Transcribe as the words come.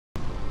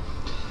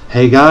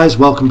Hey guys,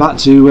 welcome back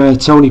to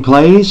Toneh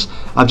Plays.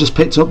 I've just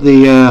picked up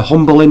the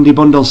Humble Indie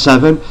Bundle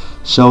 7,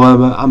 so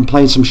I'm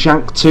playing some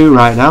Shank 2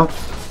 right now.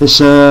 This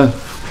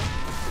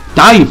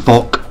die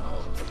fuck.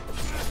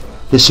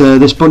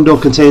 This bundle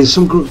contains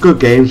some good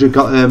games. We've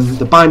got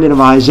The Binding of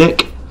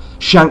Isaac,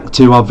 Shank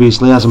 2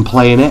 obviously as I'm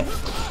playing it,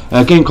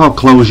 a game called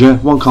Closure,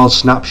 one called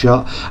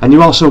Snapshot, and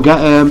you also get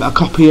a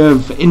copy of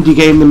Indie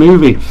Game the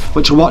Movie,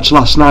 which I watched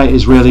last night.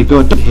 Is really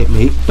good. Don't hit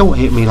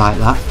me like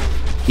that.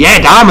 Yeah,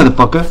 die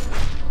motherfucker.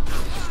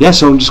 Yeah,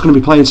 so I'm just going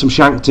to be playing some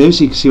Shank 2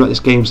 so you can see what this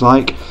game's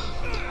like.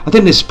 I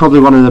think this is probably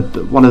one of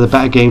the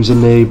better games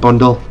in the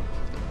bundle.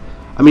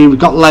 I mean, we've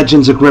got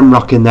Legends of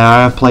Grimrock in there.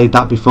 I've played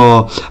that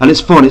before, and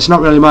it's fun. It's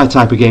not really my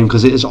type of game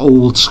because it is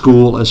old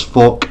school as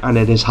fuck and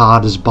it is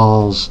hard as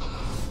balls.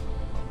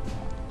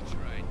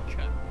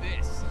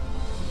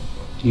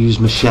 Use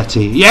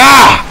machete.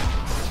 Yeah!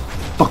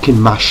 Fucking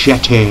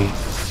machete.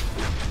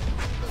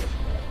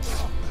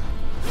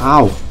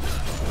 Ow.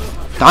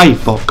 Die,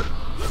 fuck.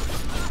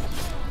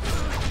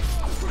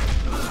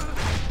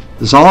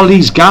 There's all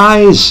these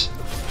guys.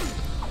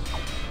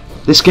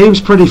 This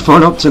game's pretty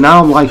fun up to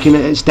now. I'm liking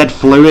it. It's dead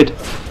fluid.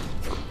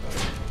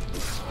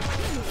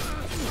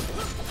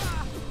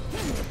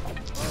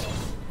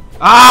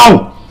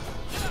 Ow!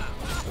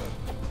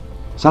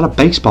 Is that a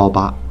baseball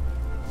bat?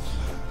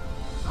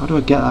 How do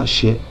I get that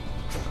shit?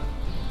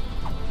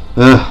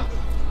 Ugh.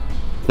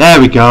 There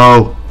we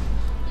go.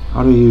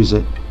 How do I use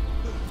it?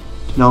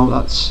 No,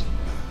 that's...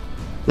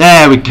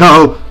 There we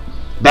go.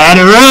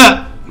 Better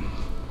up.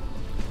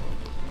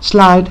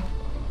 Slide.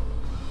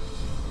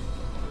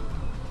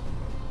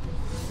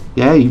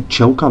 Yeah, you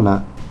choke on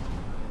that.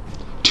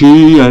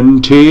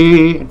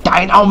 TNT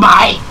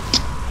Dynamite.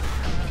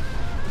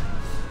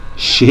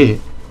 Shit.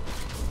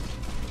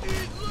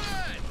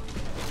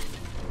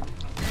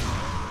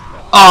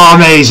 Oh,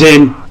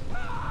 amazing.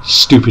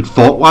 Stupid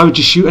fuck. Why would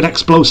you shoot an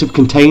explosive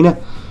container?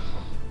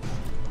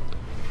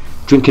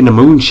 Drinking the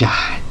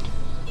moonshine.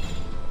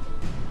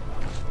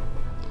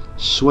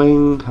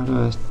 Swing. How do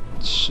I...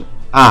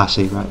 Ah,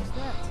 see, right.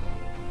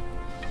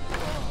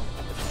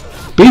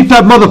 Beat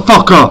that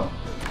motherfucker!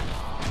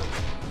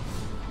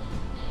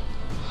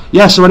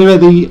 Yeah, so anyway,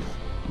 the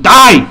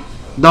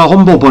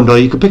Humble Bundle,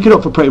 you can pick it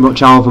up for pretty much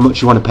however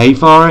much you want to pay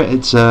for it.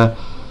 It's I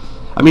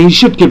mean, you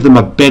should give them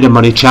a bit of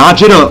money.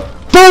 Charge it up.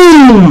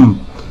 Boom!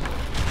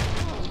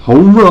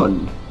 Home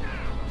run.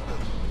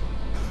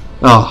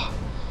 Oh.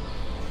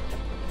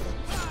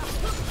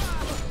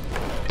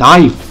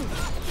 Dive.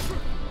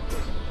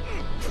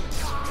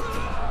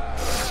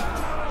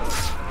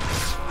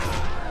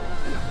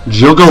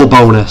 Juggle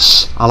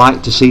bonus. I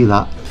like to see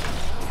that.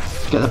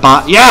 Get the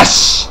bat.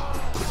 Yes!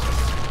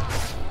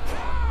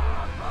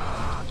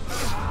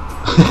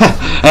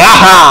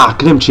 Aha!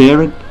 Look at him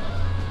cheering.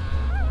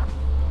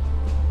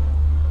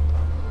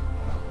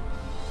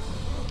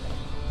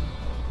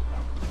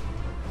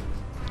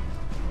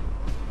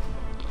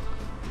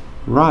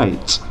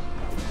 Right.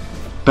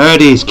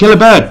 Birdies. Kill a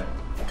bird.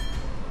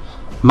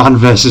 Man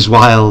versus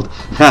wild.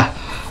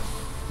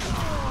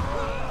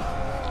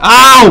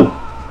 Ow!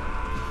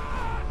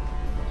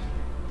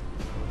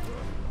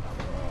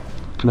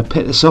 Can I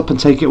pick this up and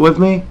take it with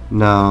me?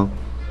 No.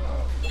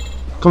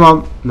 Come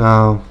on.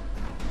 No.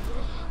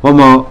 One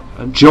more.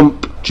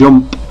 Jump.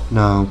 Jump.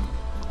 No.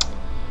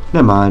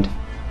 Never mind.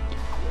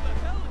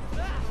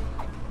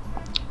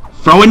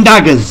 Throwing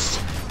daggers.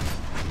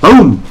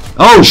 Boom.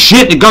 Oh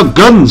shit, they got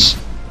guns.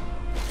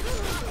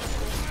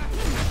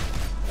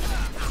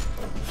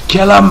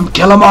 Kill them.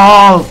 Kill them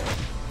all.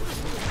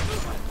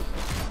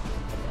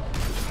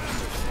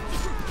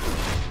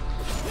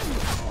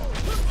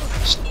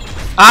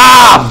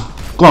 Ah!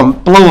 Go on,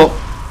 blow up.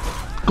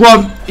 Go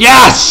on.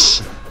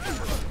 Yes!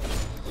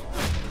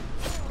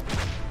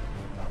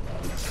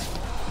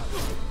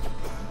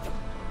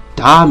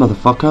 Die,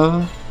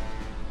 motherfucker.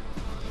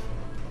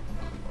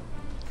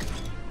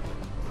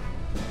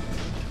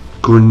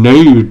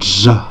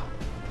 Grenades.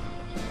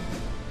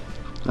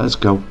 Let's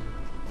go.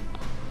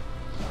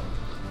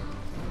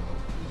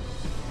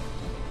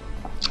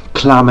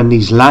 Climbing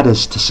these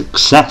ladders to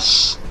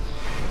success.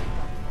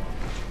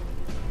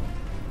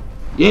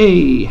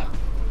 Yay!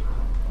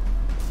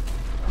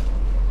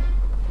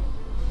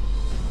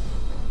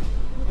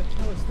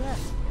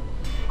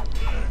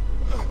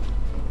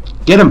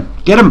 Get him!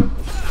 Get him!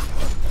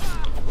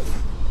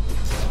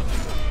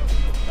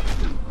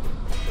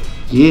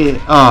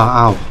 Yeah!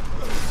 Oh, ow.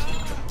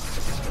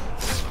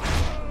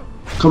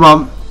 Come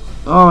on.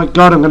 Oh my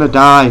god, I'm gonna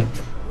die.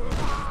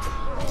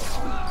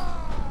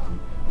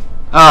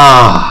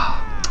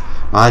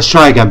 Ah. Right, let's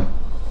try again.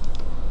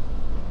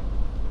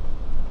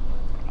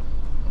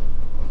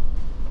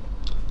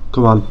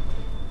 Come on.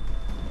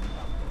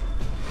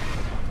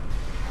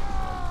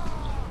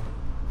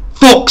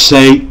 Fuck's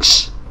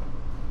sakes.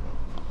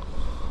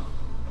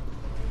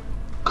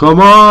 Come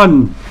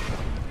on!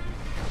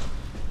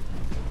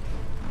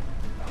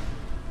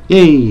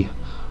 Yay!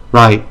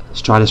 Right,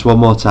 let's try this one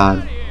more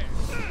time.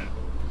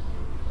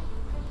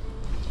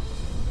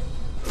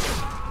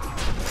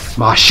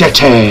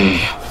 Machete!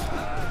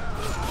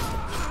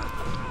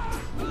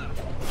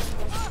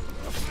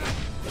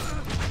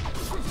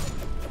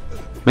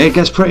 It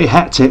gets pretty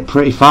hectic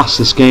pretty fast,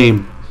 this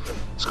game.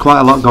 There's quite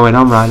a lot going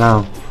on right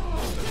now.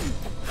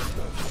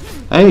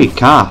 Hey,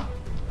 car.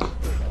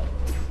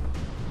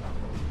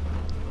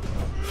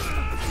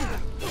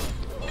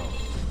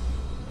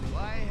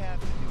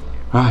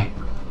 Right.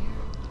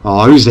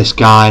 Oh, who's this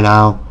guy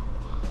now?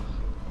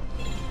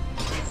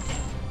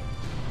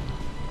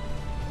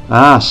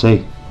 Ah, I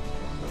see.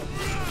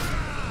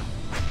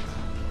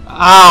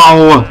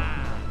 Ow!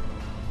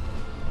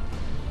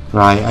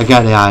 Right, I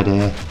get the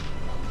idea.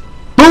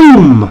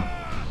 Boom!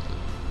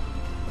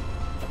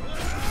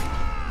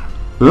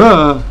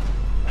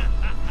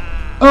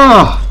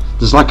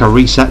 There's like a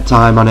reset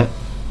time on it.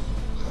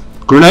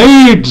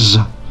 Grenades!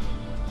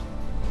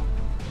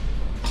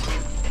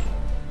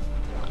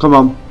 Come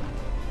on.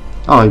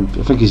 Oh,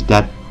 I think he's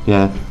dead.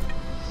 Yeah.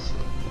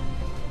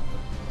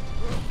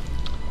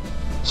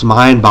 Some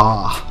iron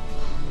bar.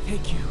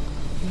 Thank you.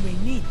 You may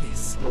need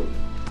this.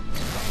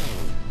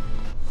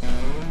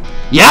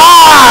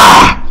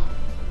 Yeah!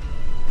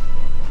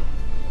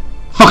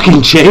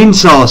 Fucking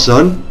chainsaw,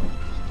 son.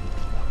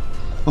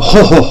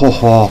 Ho ho ho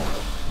ho.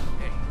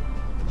 Hey,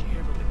 did you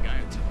hear about the guy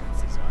who took out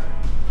Cesar?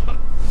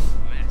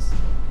 Mess.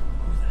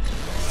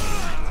 Who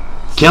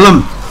the Kill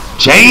him.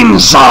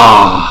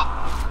 Chainsaw.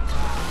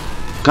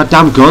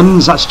 Goddamn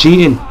guns, that's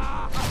cheating.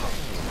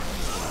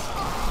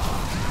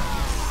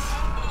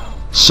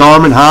 Saw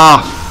him in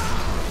half.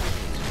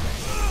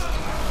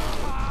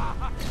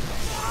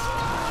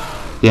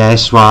 Yeah,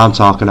 this is what I'm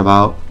talking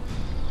about.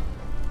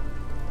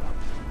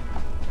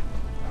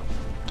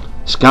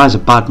 This guy's a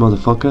bad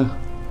motherfucker.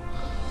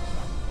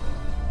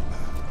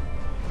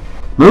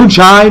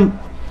 Moonshine!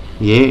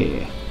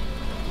 Yeah.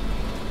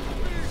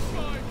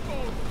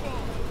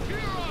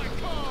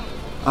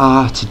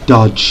 Ah, to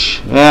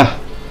dodge. Yeah.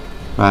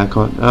 Right,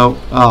 come on. No.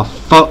 Oh,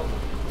 fuck.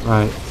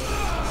 Right.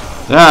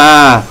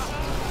 Yeah.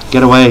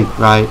 Get away.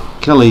 Right.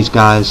 Kill these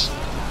guys.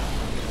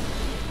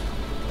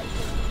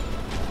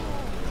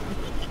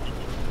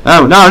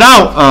 Oh, no,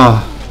 no!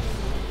 Oh.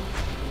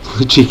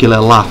 Cheeky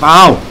little laugh.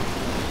 Ow!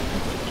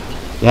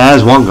 Yeah,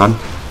 there's one gone.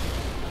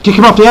 Kick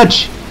him off the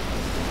edge!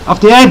 Off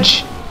the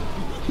edge!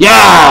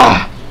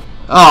 Yeah!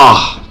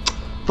 Oh,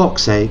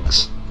 fuck's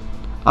sakes.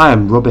 I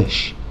am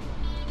rubbish.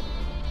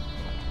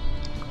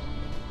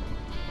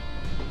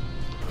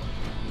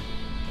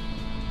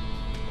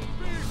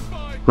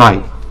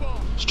 Right,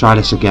 let's try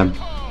this again.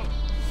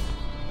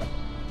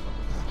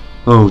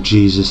 Oh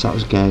Jesus, that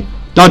was gay.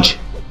 Dodge!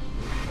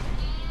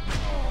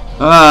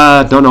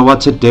 Don't know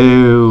what to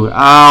do.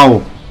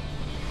 Ow!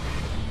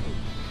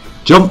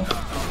 Jump!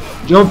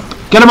 Jump!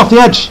 Get him off the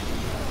edge!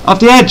 Off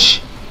the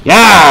edge!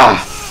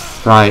 Yeah!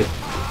 Right,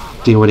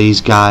 deal with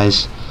these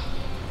guys.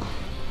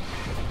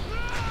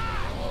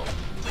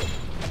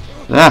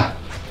 Yeah!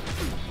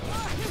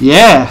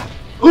 Yeah!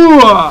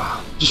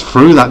 Ooh! Just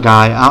threw that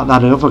guy out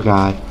that other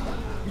guy.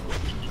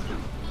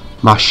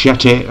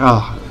 Machete.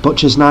 Oh,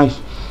 butcher's knife.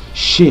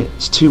 Shit,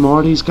 it's two more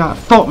of these guys.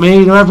 Fuck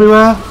me, they're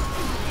everywhere.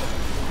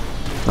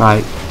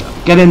 Right,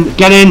 get in,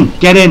 get in,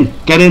 get in,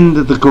 get in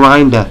the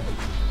grinder.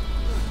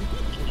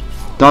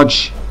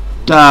 Dodge.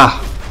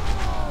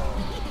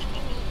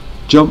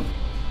 Jump.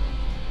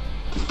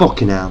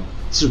 Fucking hell.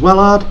 This is well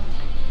hard.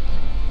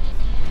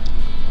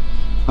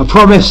 I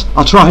promise,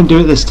 I'll try and do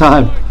it this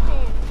time.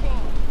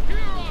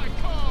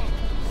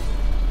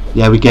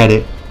 Yeah, we get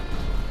it.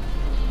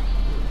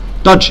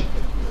 Dodge.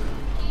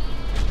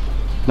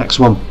 Next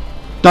one.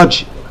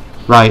 Dodge.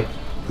 Right.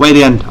 Wait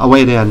the end. I'll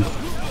wait the end.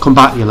 Come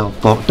back, you little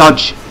fuck.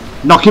 Dodge.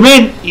 Knock him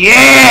in.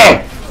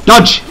 Yeah!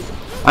 Dodge.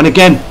 And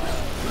again.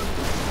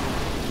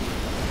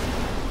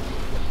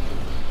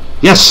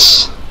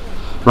 Yes!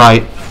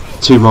 Right.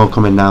 Two more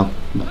coming now.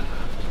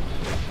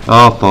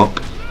 Oh,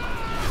 fuck.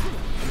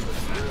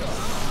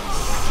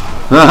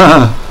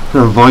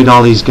 Gonna avoid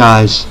all these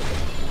guys.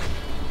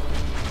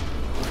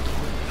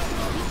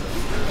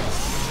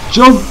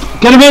 Jump!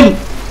 Get him in!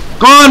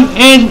 Go on!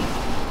 In!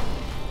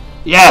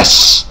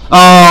 Yes!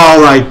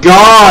 Oh my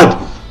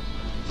god!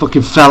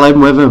 Fucking fell in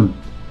with him.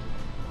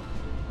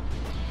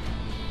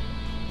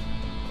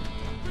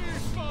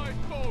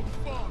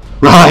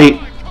 Right!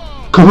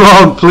 Come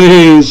on,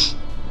 please!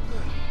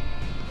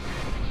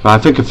 Right, I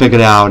think I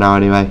figured it out now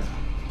anyway.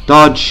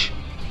 Dodge.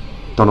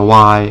 Don't know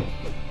why.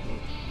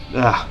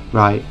 Yeah,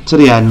 right. To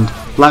the end.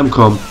 Let him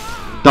come.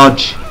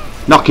 Dodge.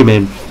 Knock him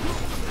in.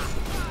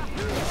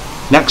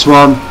 Next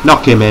one.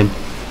 Knock him in.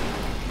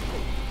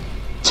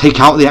 Take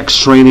out the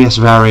extraneous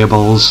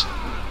variables.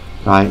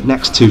 Right,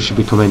 next two should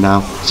be coming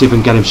now. See if we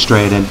can get him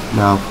straight in.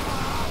 No.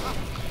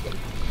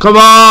 Come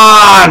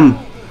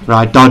on!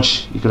 Right,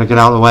 dodge. You gotta get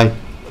out of the way.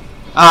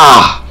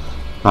 Ah!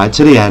 Right,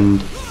 to the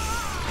end.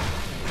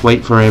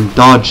 Wait for him.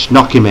 Dodge.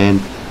 Knock him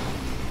in.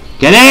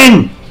 Get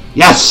in!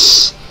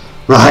 Yes!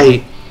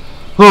 Right.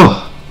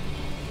 Oh.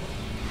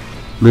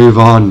 Move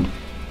on.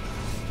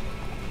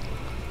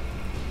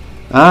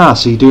 Ah,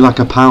 so you do like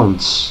a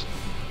pounce.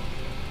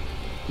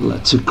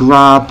 To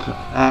grab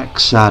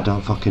X, I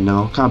don't fucking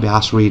know. Can't be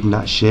asked reading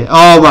that shit.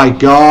 Oh my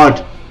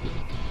god!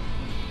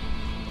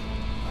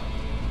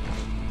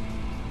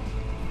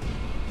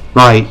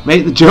 Right,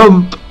 make the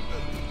jump.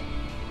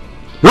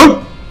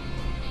 Oh!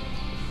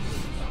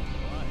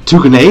 2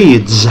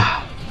 grenades.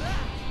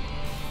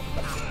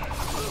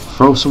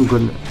 Throw some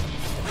grenades.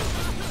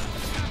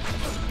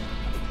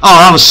 Oh,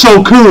 that was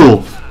so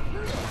cool!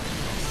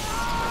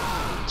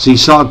 So you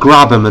sort of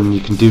grab him and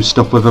you can do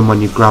stuff with him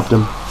when you've grabbed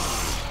him.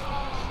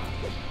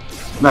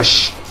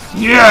 Mesh.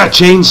 Yeah,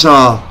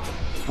 chainsaw.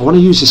 I want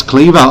to use this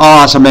cleaver.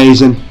 Oh, that's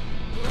amazing.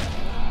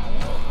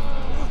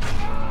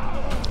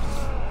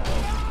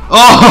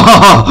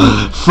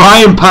 Oh,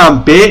 frying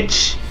pan,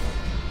 bitch.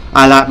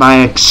 I like my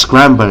eggs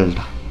scrambled.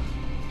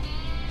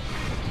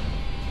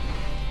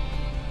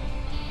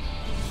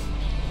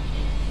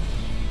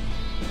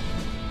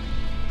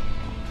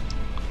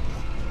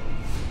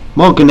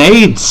 More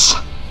grenades.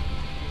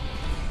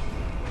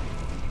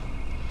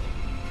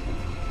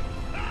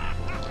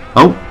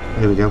 Oh,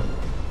 here we go.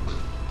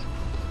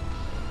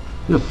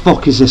 Who the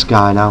fuck is this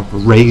guy now? A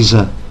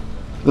razor.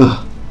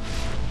 Ugh.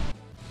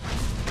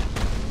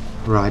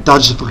 Right,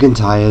 dodge the fucking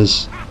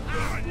tires.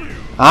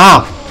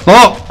 Ah,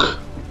 fuck!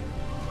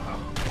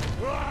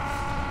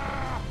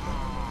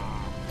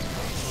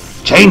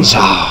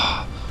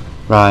 Chainsaw!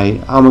 Right,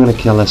 how am I gonna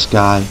kill this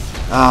guy?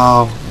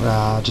 Oh,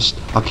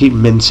 I'll keep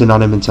mincing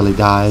on him until he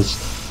dies.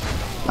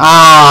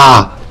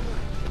 Ah!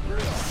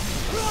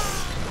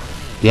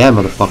 Yeah,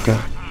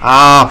 motherfucker.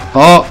 Ah,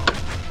 fuck!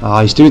 Oh,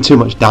 he's doing too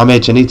much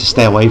damage. I need to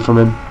stay away from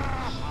him.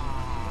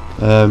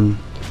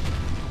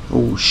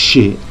 Oh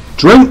shit!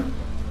 Drink!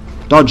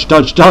 Dodge,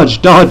 dodge,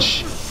 dodge,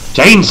 dodge!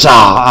 Chainsaw!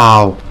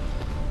 Ow!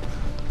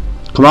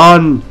 Come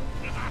on!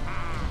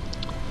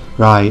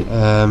 Right,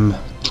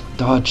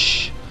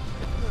 dodge.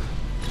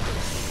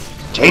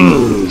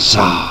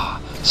 Chainsaw!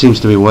 Seems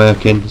to be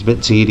working. It's a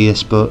bit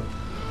tedious, but...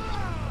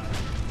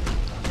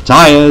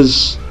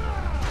 Tires!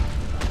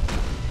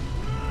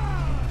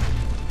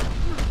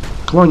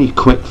 Come on, you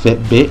quick fit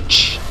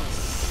bitch!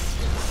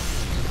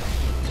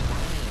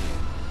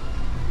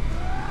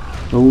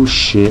 Oh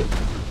shit.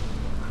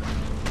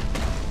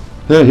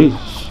 Hey.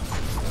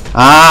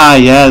 Ah,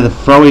 yeah, the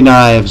throwing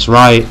knives,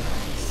 right.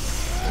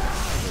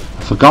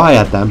 I forgot I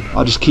had them.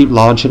 I'll just keep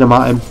launching them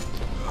at him.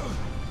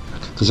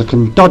 Because I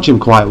can dodge him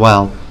quite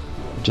well.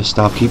 Just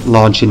I'll keep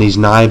launching these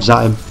knives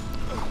at him.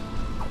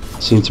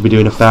 Seem to be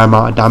doing a fair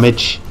amount of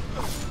damage.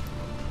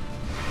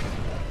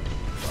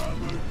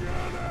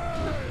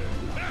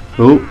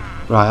 Oh,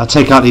 right, I'll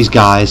take out these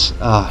guys.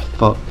 Ah,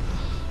 fuck.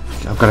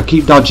 I've got to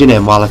keep dodging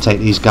him while I take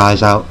these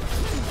guys out.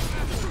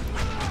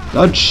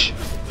 Dodge.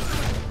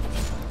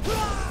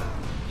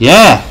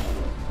 Yeah!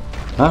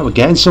 Alright, we're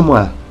getting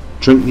somewhere.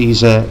 Drink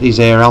these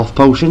air health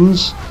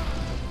potions.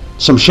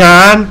 Some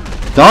shine.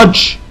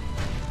 Dodge.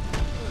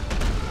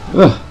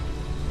 Ugh.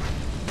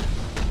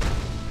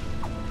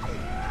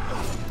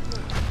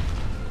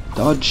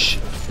 Dodge.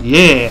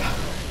 Yeah!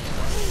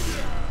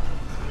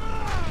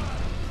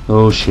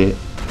 Oh shit.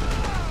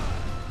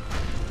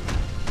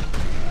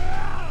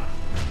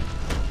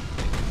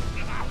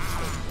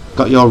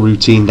 Got your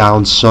routine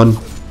down, son.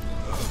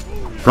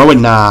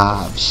 Throwing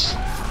knives.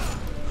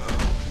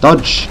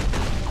 Dodge.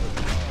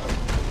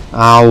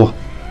 Ow.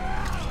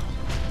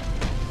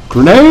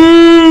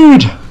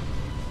 Grenade!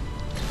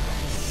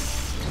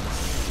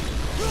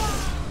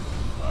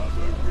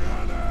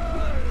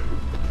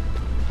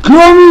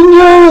 Coming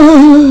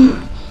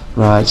down!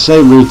 Right,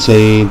 same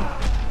routine.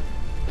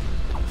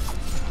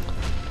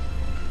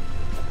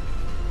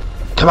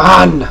 Come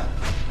on!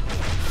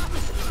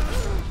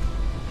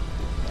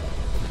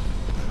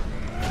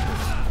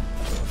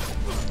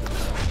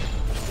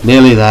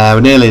 Nearly there,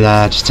 we're nearly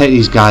there. Just take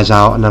these guys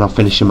out and then I'll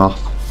finish them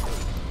off.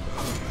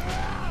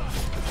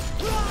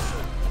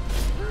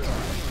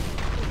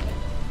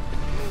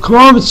 Come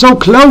on, it's so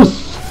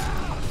close!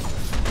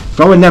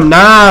 Throwing them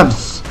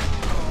knives!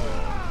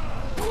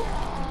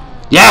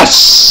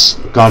 Yes!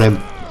 Got him.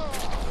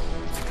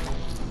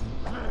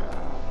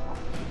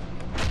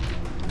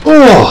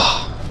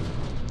 Oh!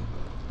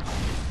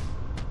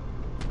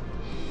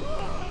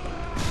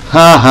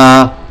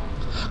 Haha.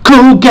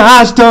 Cool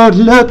guys don't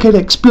look at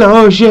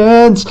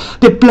explosions.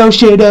 They blow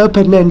shit up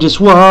and then just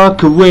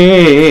walk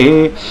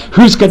away.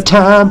 Who's got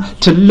time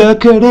to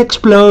look at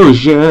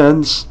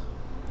explosions?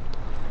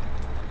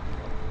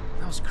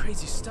 That was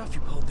crazy stuff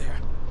you pulled there.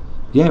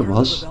 Yeah, it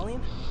was.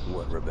 Rebellion?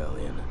 What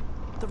rebellion?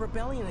 The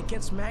rebellion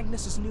against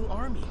Magnus's new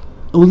army.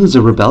 Oh, there's a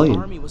The rebellion.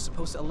 army was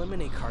supposed to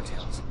eliminate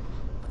cartels,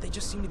 but they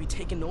just seem to be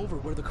taking over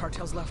where the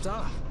cartels left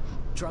off.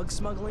 Drug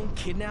smuggling,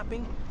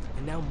 kidnapping,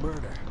 and now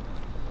murder.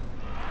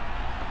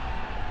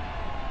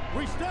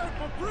 We stand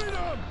for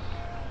freedom!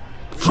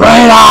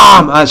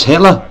 Freedom! That's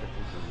Hitler.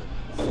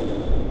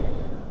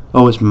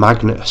 Oh, it's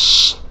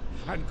Magnus.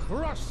 And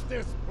crush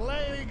this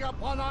plague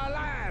upon our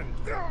land!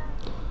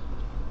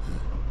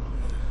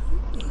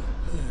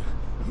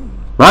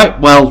 Right,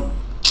 well,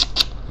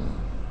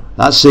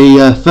 that's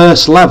the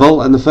first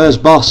level and the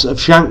first boss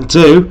of Shank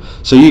 2.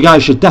 So you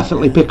guys should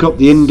definitely pick up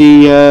the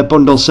Indie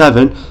Bundle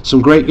 7.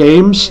 Some great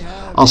games.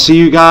 I'll see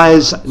you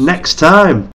guys next time.